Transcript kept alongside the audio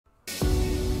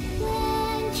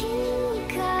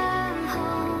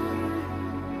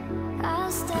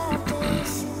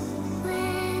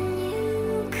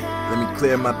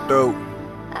clear my throat.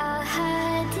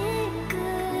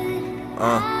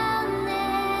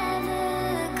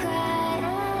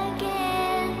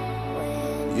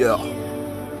 Yeah.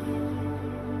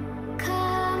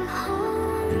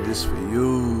 And this for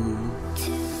you.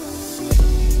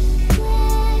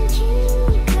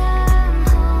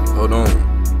 Hold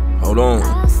on.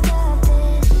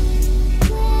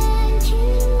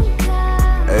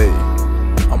 Hey,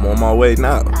 I'm on my way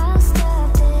now.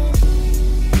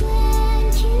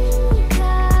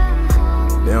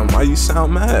 Damn, why you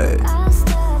sound mad?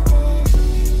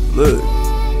 Look,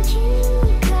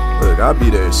 I'll be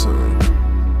there soon.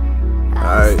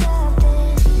 Alright.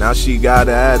 Now she got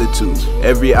an attitude,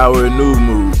 every hour a new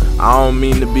move. I don't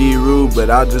mean to be rude, but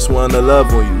I just wanna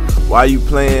love on you. Why you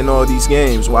playing all these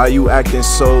games? Why you acting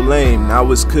so lame? Now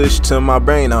it's cush to my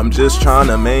brain, I'm just trying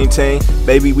to maintain.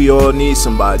 Baby, we all need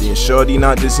somebody, and shorty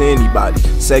not just anybody.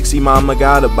 Sexy mama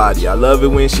got a body, I love it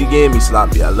when she give me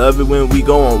sloppy. I love it when we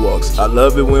go on walks, I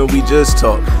love it when we just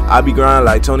talk. I be grinding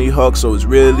like Tony Hawk, so it's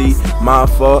really my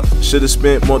fault. Should've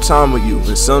spent more time with you,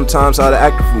 and sometimes I'd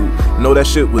act a fool. Know that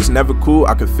shit was never cool,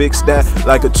 I could fix that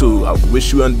like a tool. I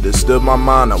wish you understood my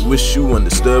mind, I wish you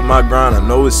understood my grind. I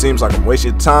know it seems like I'm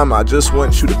wasting time, I just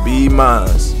want you to be mine.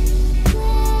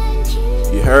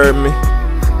 You heard me?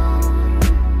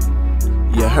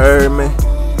 You heard me?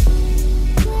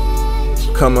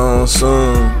 Come on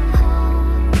soon.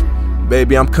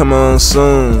 Baby, I'm coming on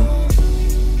soon.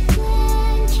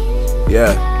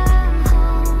 Yeah.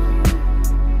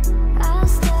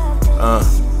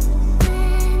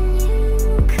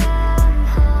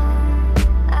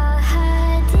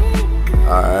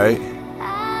 Alright.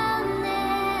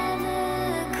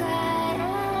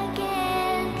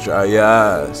 Dry your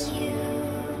eyes.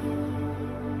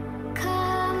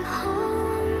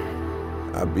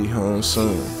 I'll be home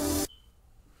soon.